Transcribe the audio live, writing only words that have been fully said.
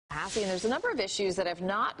And there's a number of issues that have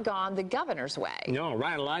not gone the governor's way. No,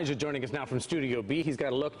 Ryan Elijah joining us now from Studio B. He's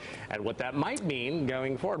got a look at what that might mean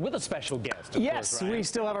going forward with a special guest. Yes, we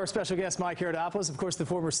still have our special guest, Mike Haridopolos, of course, the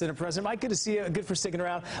former Senate president. Mike, good to see you. Good for sticking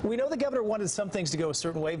around. We know the governor wanted some things to go a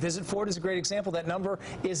certain way. Visit Florida is a great example. That number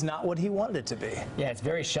is not what he wanted it to be. Yeah, it's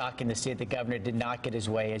very shocking to see that the governor did not get his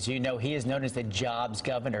way. As you know, he is known as the jobs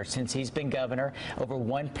governor. Since he's been governor, over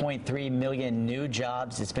 1.3 million new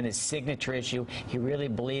jobs. It's been his signature issue. He really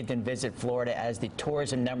believed in Visit Florida, as the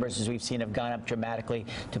tourism numbers, as we've seen, have gone up dramatically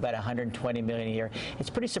to about 120 million a year. It's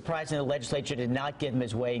pretty surprising the legislature did not give him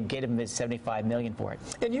his way and get him his 75 million for it.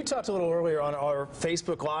 And you talked a little earlier on our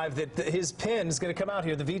Facebook Live that his pen is going to come out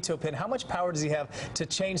here, the veto pen. How much power does he have to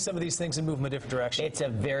change some of these things and move them a different direction? It's a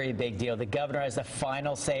very big deal. The governor has the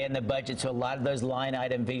final say in the budget, so a lot of those line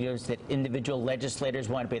item vetoes that individual legislators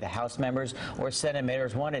want, be the House members or Senate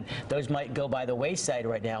members wanted, those might go by the wayside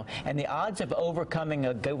right now. And the odds of overcoming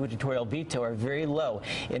a gubernatorial veto are very low.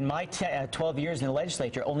 In my 12 years in the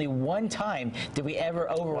legislature, only one time did we ever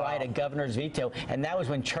override a governor's veto, and that was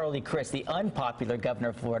when Charlie Crist, the unpopular governor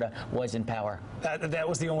of Florida, was in power. That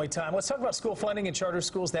was the only time. Let's talk about school funding in charter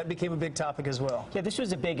schools. That became a big topic as well. Yeah, this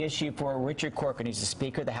was a big issue for Richard Corcoran. He's the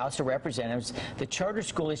Speaker of the House of Representatives. The charter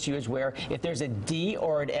school issue is where if there's a D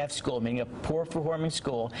or an F school, meaning a poor performing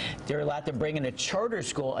school, they're allowed to bring in a charter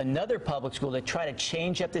school, another public school, to try to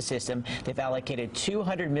change up the system. They've allocated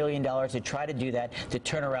 $200 million to try to do that, to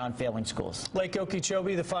turn around failing schools. Lake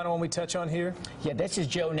Okeechobee, the final one we touch on here. Yeah, this is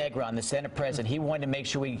Joe Negron, the Senate president. He wanted to make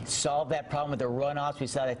sure we solve that problem with the runoffs. We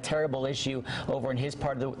saw that terrible issue over in his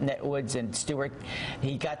part of the Netwoods and Stewart.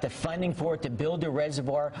 He got the funding for it to build a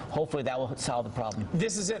reservoir. Hopefully that will solve the problem.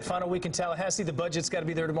 This is it, final week in Tallahassee. The budget's got to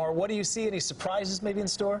be there tomorrow. What do you see? Any surprises maybe in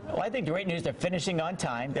store? Well, I think the great news, they're finishing on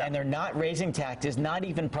time, and they're not raising taxes, not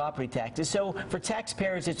even property taxes. So for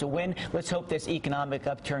taxpayers, it's a win. Let's hope this economic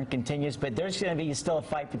upturn continues, but there's going to be still a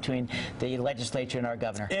fight between the legislature and our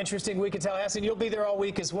governor. Interesting week in Tallahassee, and you'll be there all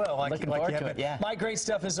week as well. Looking forward to it, yeah. Mike, great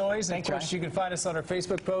stuff as always. Thanks, and of course, you can find us on our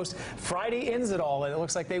Facebook post. Friday ends it all, and it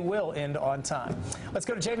looks like they will end on time. Let's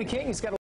go to Jamie King. He's got a